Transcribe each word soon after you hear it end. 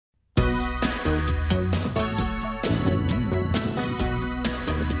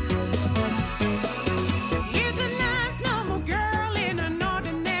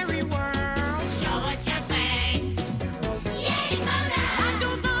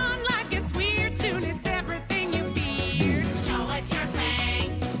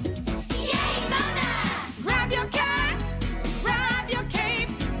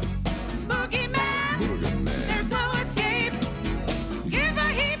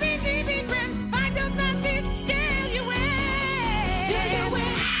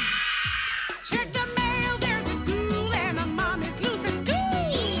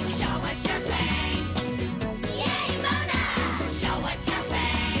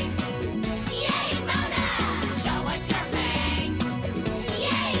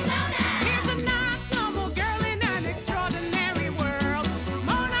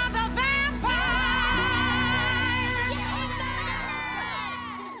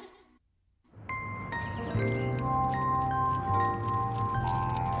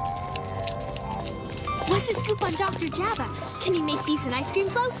What's the scoop on Dr. Java? Can he make decent ice cream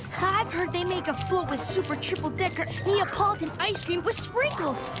floats? I've heard they make a float with super triple-decker Neapolitan ice cream with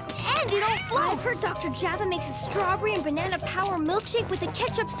sprinkles. And it all floats. I've heard Dr. Java makes a strawberry and banana power milkshake with a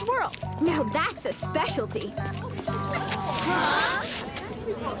ketchup swirl. Now that's a specialty. Huh?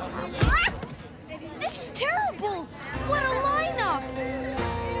 This is terrible. What a lineup.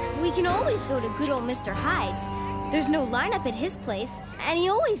 We can always go to good old Mr. Hyde's. There's no lineup at his place, and he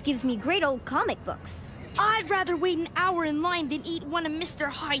always gives me great old comic books. I'd rather wait an hour in line than eat one of Mr.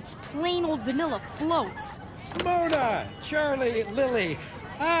 Hyde's plain old vanilla floats. Mona, Charlie, Lily,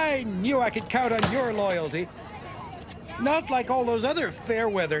 I knew I could count on your loyalty. Not like all those other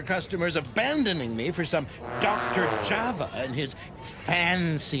fair-weather customers abandoning me for some Dr. Java and his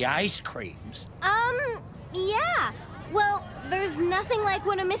fancy ice creams. Yeah. Well, there's nothing like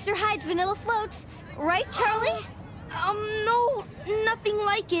one of Mr. Hyde's vanilla floats. Right, Charlie? No, nothing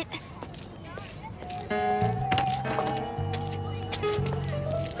like it.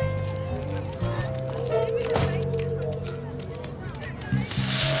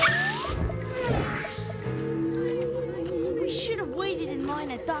 We should have waited in line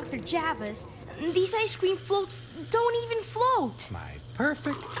at Dr. Java's. These ice cream floats don't even float. My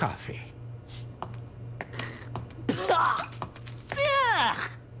perfect coffee.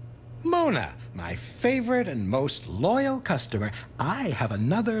 Mona, my favorite and most loyal customer, I have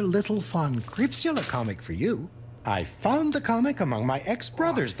another little fun Crepuscula comic for you. I found the comic among my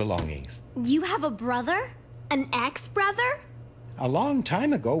ex-brother's belongings. You have a brother? An ex-brother? A long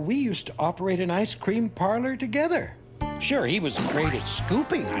time ago, we used to operate an ice cream parlor together. Sure, he was great at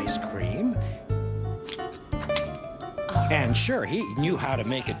scooping ice cream. And sure, he knew how to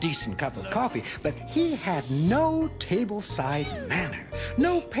make a decent cup of coffee, but he had no table-side manner,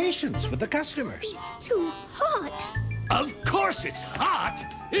 no patience with the customers. It's too hot. Of course it's hot!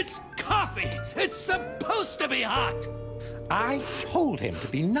 It's coffee! It's supposed to be hot! I told him to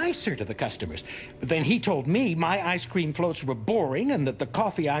be nicer to the customers. Then he told me my ice cream floats were boring and that the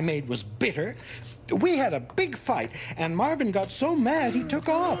coffee I made was bitter. We had a big fight, and Marvin got so mad he took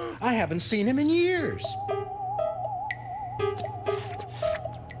off. I haven't seen him in years.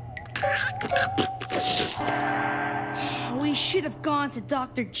 We should have gone to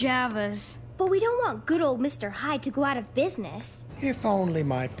Dr. Java's. But we don't want good old Mr. Hyde to go out of business. If only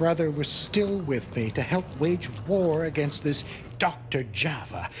my brother was still with me to help wage war against this Dr.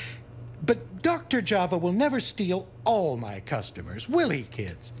 Java. But Dr. Java will never steal all my customers, will he,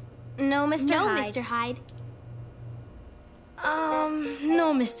 kids? No, Mr. No, Hyde. Mr. Hyde.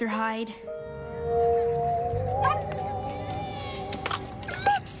 No, Mr. Hyde.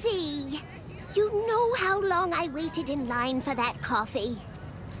 Let's see. You know how long I waited in line for that coffee.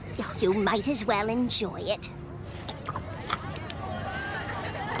 Oh, you might as well enjoy it.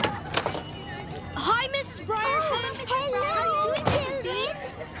 Hi, Mrs. Brierson. Hello, children.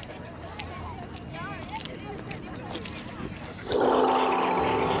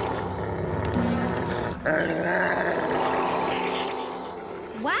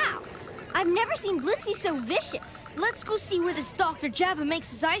 Wow. I've never seen Blitzy so vicious. Let's go see where this Dr. Java makes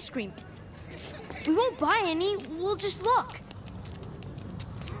his ice cream. We won't buy any, we'll just look.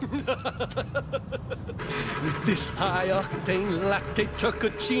 With this high-octane latte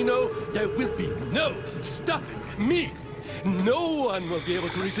chococino, there will be no stopping me. No one will be able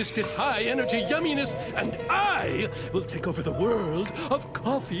to resist its high-energy yumminess, and I will take over the world of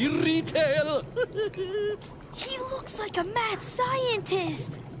coffee retail. He looks like a mad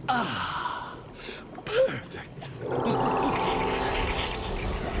scientist. Ah, perfect.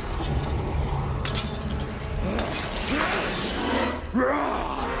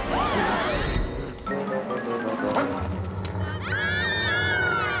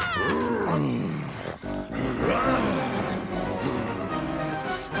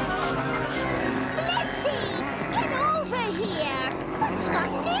 What's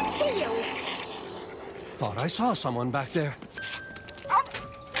gotten into you? Thought I saw someone back there.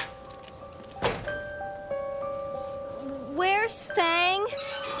 Where's Fang?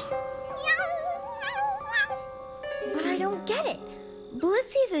 But I don't get it.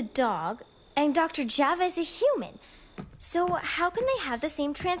 Blitzy's a dog, and Dr. Java is a human. So how can they have the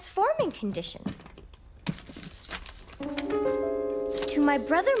same transforming condition? To my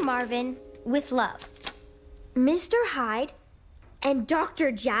brother Marvin, with love. Mr. Hyde and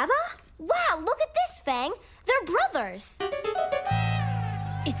Dr. Java? Wow, look at this, Fang. They're brothers.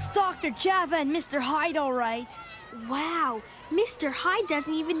 It's Dr. Java and Mr. Hyde, all right. Wow, Mr. Hyde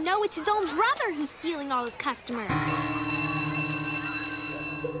doesn't even know it's his own brother who's stealing all his customers.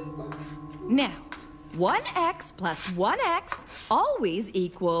 Now, 1x plus 1x always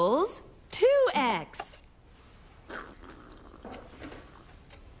equals 2x.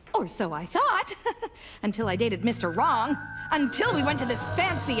 Or so I thought. Until I dated Mr. Wrong. Until we went to this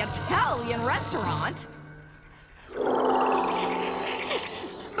fancy Italian restaurant.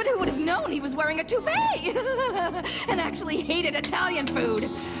 But who would have known he was wearing a toupee? And actually hated Italian food.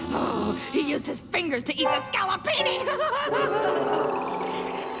 Oh, he used his fingers to eat the scallopini.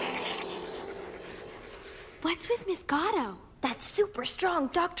 What's with Miss Gatto? That super strong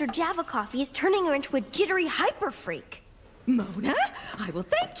Dr. Java coffee is turning her into a jittery hyper freak. Mona, I will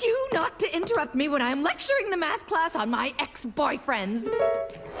thank you not to interrupt me when I am lecturing the math class on my ex-boyfriends.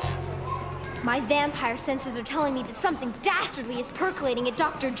 My vampire senses are telling me that something dastardly is percolating at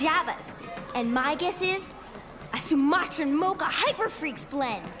Dr. Java's. And my guess is a Sumatran Mocha Hyper Freaks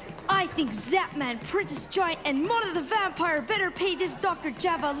blend. I think Zapman, Princess Giant, and Mona the Vampire better pay this Dr.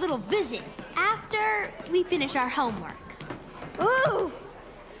 Java a little visit. After we finish our homework. Ooh!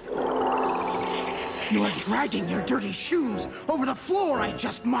 You are dragging your dirty shoes over the floor I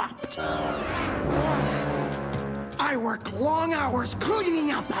just mopped. I work long hours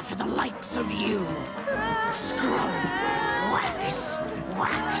cleaning up after the likes of you. Scrub, wax,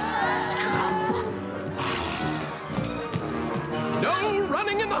 wax, scrub. No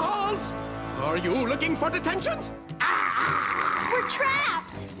running in the halls! Are you looking for detentions? We're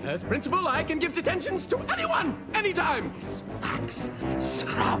trapped! As principal, I can give detentions to anyone, anytime! Wax,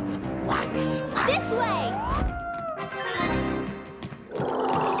 scrub, wax, wax. This way!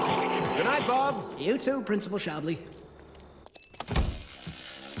 Good night, Bob. You too, Principal Shabley.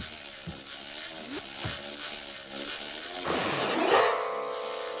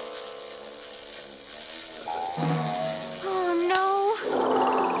 Oh no!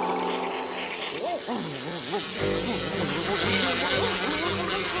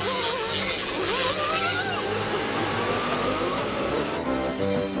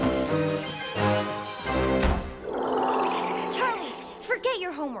 Charlie, forget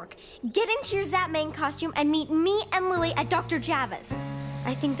your homework. Get into your Zapman costume and meet me and Lily at Dr. Java's.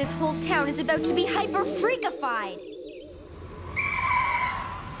 I think this whole town is about to be hyper freakified.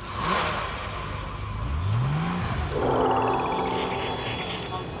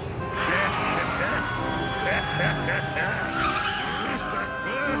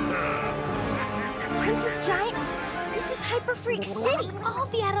 Princess Giant, this is Hyper Freak City. All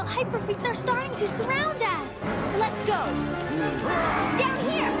the adult hyper freaks are starting to surround us. Let's go. Down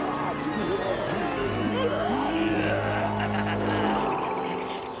here.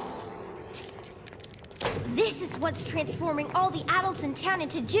 This is what's transforming all the adults in town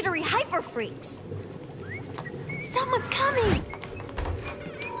into jittery hyper freaks. Someone's coming.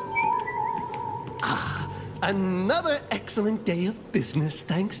 Another excellent day of business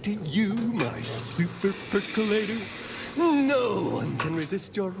thanks to you, my super percolator. No one can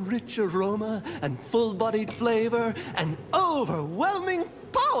resist your rich aroma and full-bodied flavor and overwhelming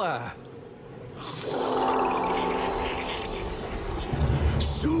power.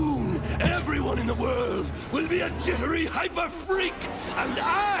 Soon, everyone in the world will be a jittery hyper freak, and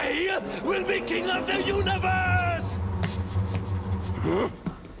I will be king of the universe! Huh?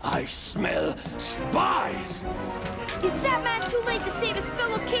 I smell spies! Is Zapman too late to save his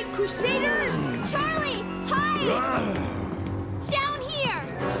fellow Cape Crusaders? Charlie, hide! Down here!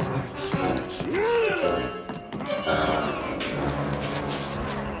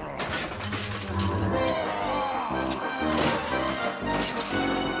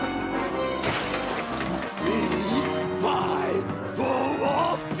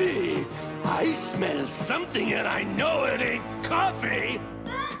 Fee! I smell something and I know it ain't coffee!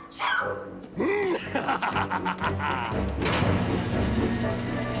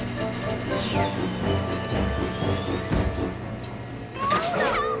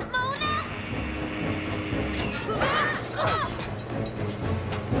 Help, Mona!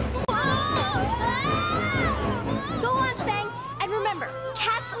 Go on, Fang. And remember,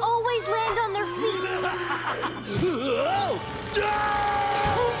 cats always land on their feet.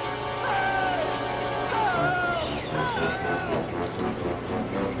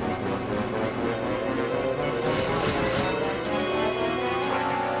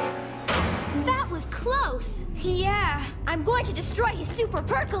 That was close. Yeah. I'm going to destroy his super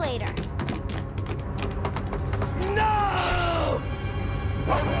percolator. No!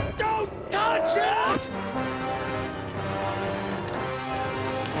 Don't touch it!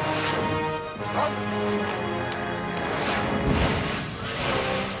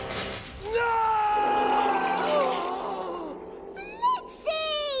 No! Let's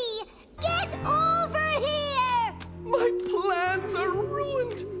get over here! My plans are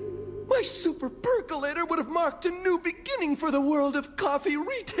ruined. My super percolator would have marked a new beginning for the world of coffee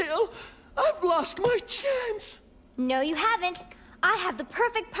retail. I've lost my chance. No, you haven't. I have the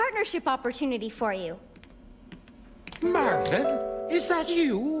perfect partnership opportunity for you. Marvin, is that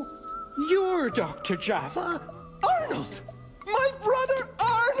you? You're Dr. Java? Arnold! My brother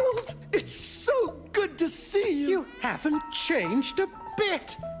Arnold! It's so good to see you! You haven't changed a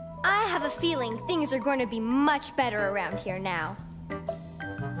bit. I have a feeling things are going to be much better around here now.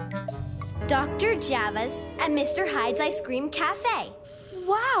 Dr. Java's and Mr. Hyde's Ice Cream Cafe.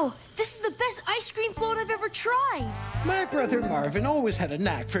 Wow, this is the best ice cream float I've ever tried. My brother Marvin always had a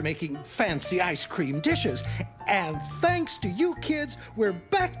knack for making fancy ice cream dishes. And thanks to you kids, we're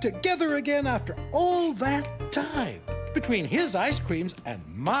back together again after all that time. Between his ice creams and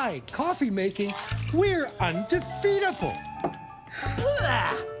my coffee making, we're undefeatable.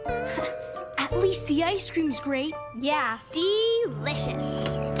 At least the ice cream's great. Yeah. Delicious.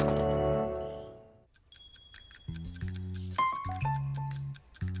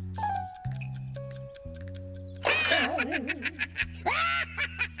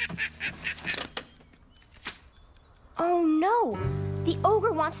 Oh no! The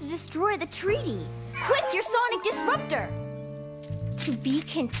ogre wants to destroy the treaty. Quick, your sonic disruptor! To be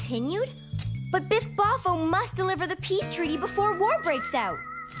continued? But Biff Boffo must deliver the peace treaty before war breaks out.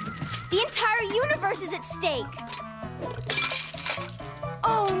 The entire universe is at stake.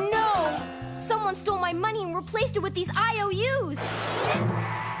 Oh no! Someone stole my money and replaced it with these IOUs.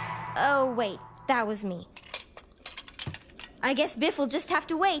 Oh wait, that was me. I guess Biff will just have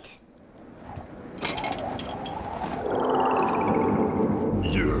to wait.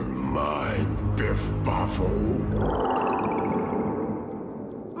 You're mine, Biff Boffo.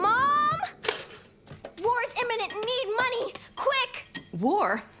 Mom! War is imminent and need money! Quick!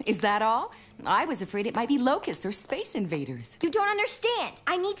 War? Is that all? I was afraid it might be locusts or space invaders. You don't understand.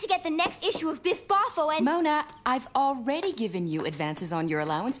 I need to get the next issue of Biff Boffo and... Mona, I've already given you advances on your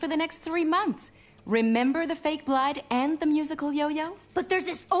allowance for the next 3 months. Remember the fake blood and the musical yo-yo? But there's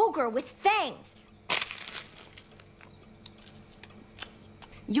this ogre with fangs.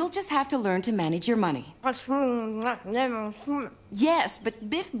 You'll just have to learn to manage your money. Yes, but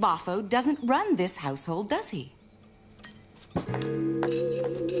Biff Boffo doesn't run this household, does he?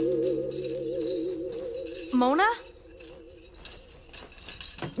 Mona?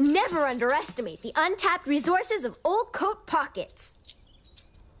 Never underestimate the untapped resources of old coat pockets.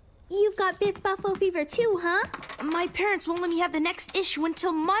 You've got Biff Buffalo fever too, huh? My parents won't let me have the next issue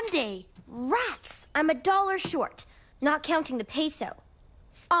until Monday. Rats! I'm $1 short, not counting the peso.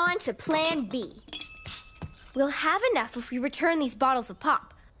 On to Plan B. We'll have enough if we return these bottles of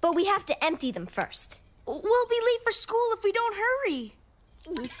pop, but we have to empty them first. We'll be late for school if we don't hurry.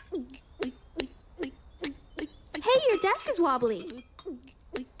 Hey, your desk is wobbly.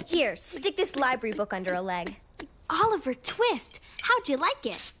 Here, stick this library book under a leg. Oliver Twist. How'd you like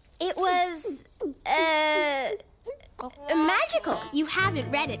it? It was, magical. You haven't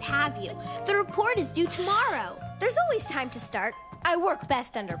read it, have you? The report is due tomorrow. There's always time to start. I work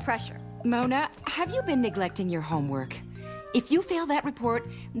best under pressure. Mona, have you been neglecting your homework? If you fail that report,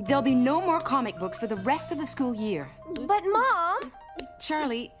 there'll be no more comic books for the rest of the school year. But, Mom...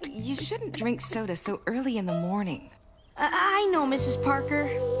 Charlie, you shouldn't drink soda so early in the morning. I know, Mrs. Parker.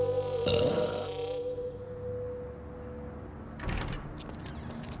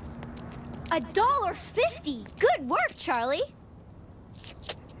 $1.50. Good work, Charlie.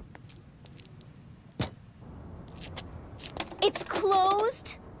 It's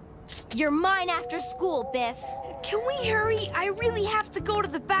closed. You're mine after school, Biff. Can we hurry? I really have to go to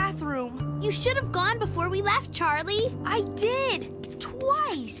the bathroom. You should have gone before we left, Charlie. I did.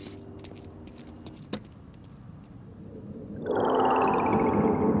 Twice.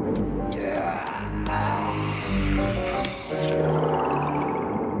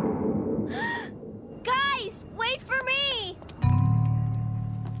 Guys, wait for me.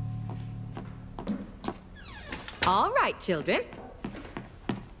 All right, children.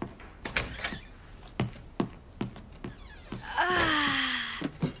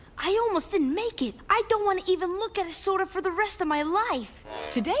 I almost didn't make it. I don't want to even look at a soda for the rest of my life.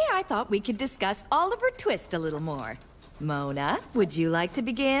 Today I thought we could discuss Oliver Twist a little more. Mona, would you like to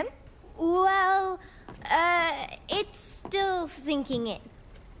begin? Well, it's still sinking in.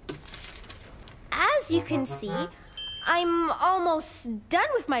 As you can see, I'm almost done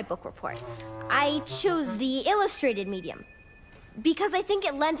with my book report. I chose the illustrated medium because I think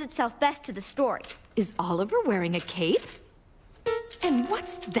it lends itself best to the story. Is Oliver wearing a cape? And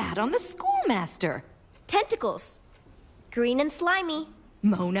what's that on the schoolmaster? Tentacles. Green and slimy.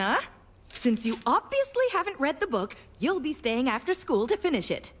 Mona, since you obviously haven't read the book, you'll be staying after school to finish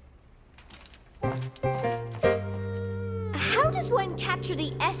it. How does one capture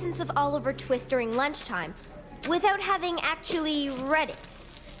the essence of Oliver Twist during lunchtime without having actually read it.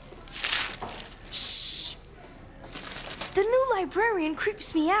 Shh! The new librarian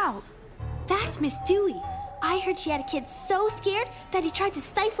creeps me out. That's Miss Dewey. I heard she had a kid so scared that he tried to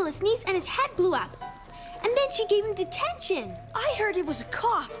stifle a sneeze and his head blew up. And then she gave him detention. I heard it was a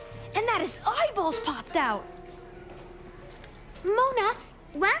cough, and that his eyeballs popped out. Mona,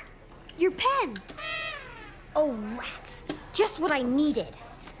 What? your pen. Oh, rats. Just what I needed.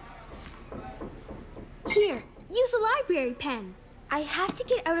 Here, use a library pen. I have to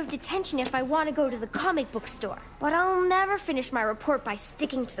get out of detention if I want to go to the comic book store. But I'll never finish my report by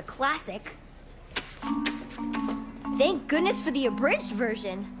sticking to the classic. Thank goodness for the abridged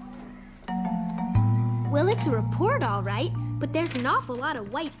version. Well, it's a report, all right, but there's an awful lot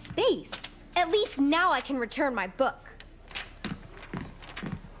of white space. At least now I can return my book.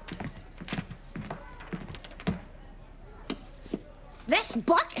 This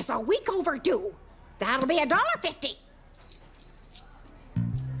book is a week overdue. That'll be $1.50.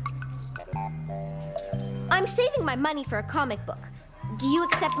 I'm saving my money for a comic book. Do you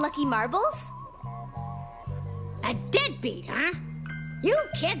accept lucky marbles? A deadbeat, huh? You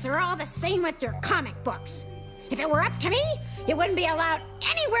kids are all the same with your comic books. If it were up to me, you wouldn't be allowed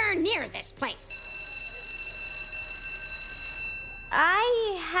anywhere near this place.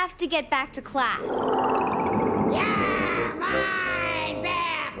 I have to get back to class. Yeah, mine,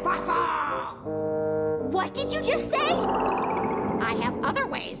 Biff Buffalo! What did you just say? I have other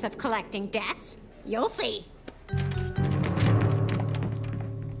ways of collecting debts. You'll see.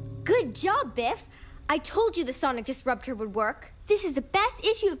 Good job, Biff. I told you the sonic disruptor would work. This is the best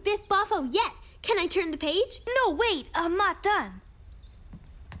issue of Biff Boffo yet. Can I turn the page? No, wait, I'm not done.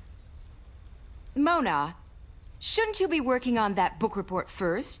 Mona, shouldn't you be working on that book report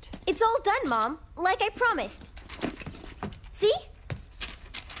first? It's all done, Mom, like I promised. See?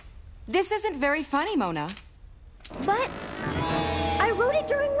 This isn't very funny, Mona. But I wrote it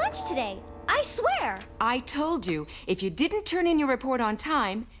during lunch today. I swear. I told you, if you didn't turn in your report on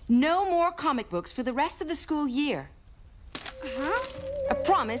time, no more comic books for the rest of the school year. Huh? A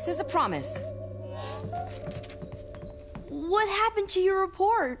promise is a promise. What happened to your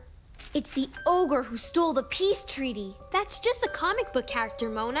report? It's the ogre who stole the peace treaty. That's just a comic book character,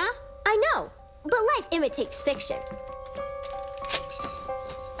 Mona. I know, but life imitates fiction.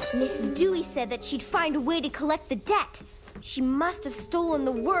 Miss Dewey said that she'd find a way to collect the debt. She must have stolen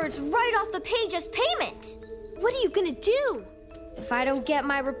the words right off the page as payment. What are you gonna do? If I don't get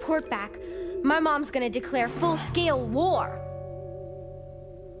my report back, my mom's gonna declare full-scale war.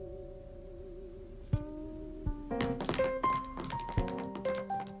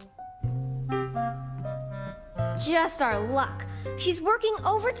 Just our luck. She's working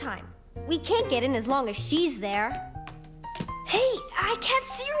overtime. We can't get in as long as she's there. Hey, I can't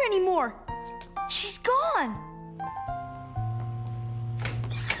see her anymore. She's gone.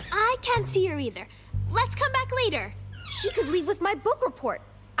 I can't see her either. Let's come back later. She could leave with my book report.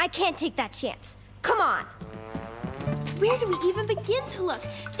 I can't take that chance. Come on. Where do we even begin to look?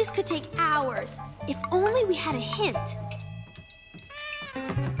 This could take hours. If only we had a hint.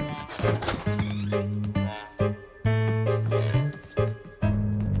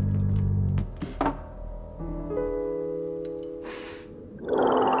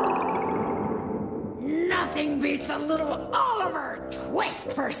 Nothing beats a little Oliver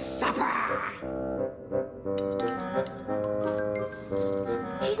Twist for supper.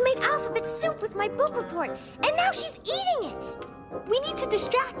 She's made alphabet soup with my book report, and now she's eating it. We need to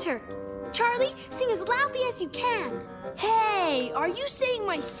distract her. Charlie, sing as loudly as you can. Hey, are you saying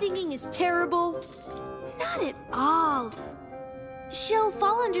my singing is terrible? Not at all. She'll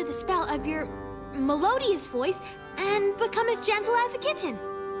fall under the spell of your melodious voice and become as gentle as a kitten.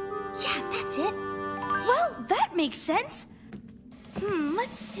 Yeah, that's it. Well, that makes sense.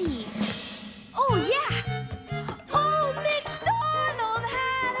 Let's see. Oh, yeah. Old MacDonald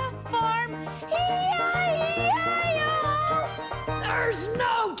had a farm. E-I-E-I-O. There's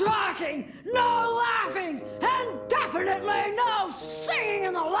no talking, no laughing, and definitely no singing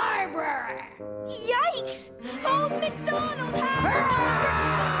in the library. Yikes! Old MacDonald had a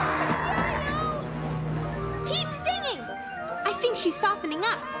Keep singing. I think she's softening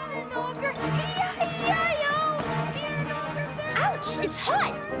up. an ogre. E-I-E-I-O. Ouch, it's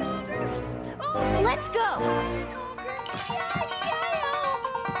hot. Let's go.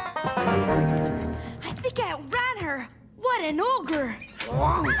 I think I outran her. What an ogre!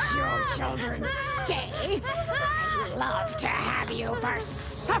 Won't you children stay? I'd love to have you for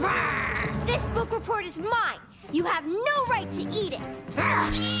supper. This book report is mine. You have no right to eat it.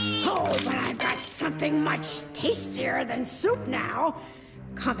 Oh, but I've got something much tastier than soup now.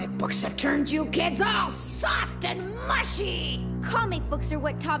 Comic books have turned you kids all soft and mushy! Comic books are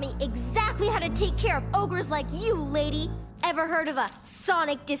what taught me exactly how to take care of ogres like you, lady. Ever heard of a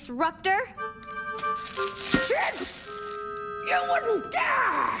sonic disruptor? Chips! You wouldn't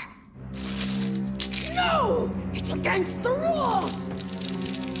dare! No! It's against the rules!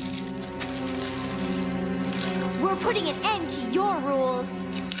 We're putting an end to your rules.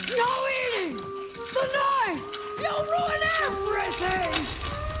 No eating! The noise! You'll ruin everything!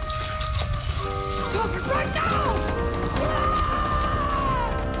 Stop it right now!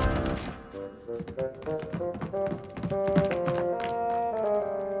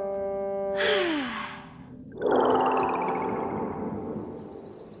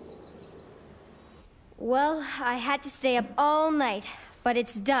 Well, I had to stay up all night, but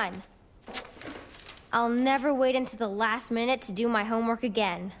it's done. I'll never wait until the last minute to do my homework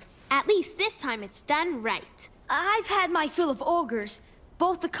again. At least this time it's done right. I've had my fill of ogres,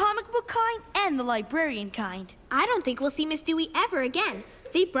 both the comic book kind and the librarian kind. I don't think we'll see Miss Dewey ever again.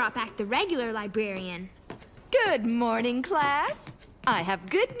 They brought back the regular librarian. Good morning, class. I have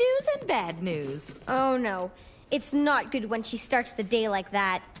good news and bad news. Oh no, it's not good when she starts the day like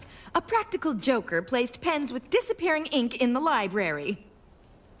that. A practical joker placed pens with disappearing ink in the library.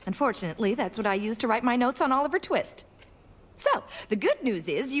 Unfortunately, that's what I used to write my notes on Oliver Twist. So, the good news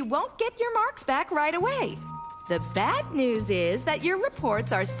is you won't get your marks back right away. The bad news is that your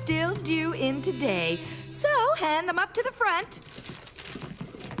reports are still due in today, so hand them up to the front.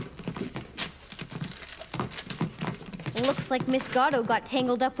 Looks like Miss Gatto got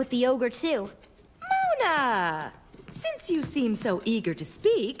tangled up with the ogre too. Mona! Since you seem so eager to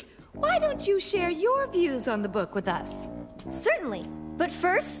speak, why don't you share your views on the book with us? Certainly. But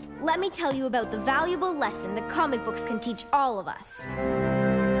first, let me tell you about the valuable lesson that comic books can teach all of us.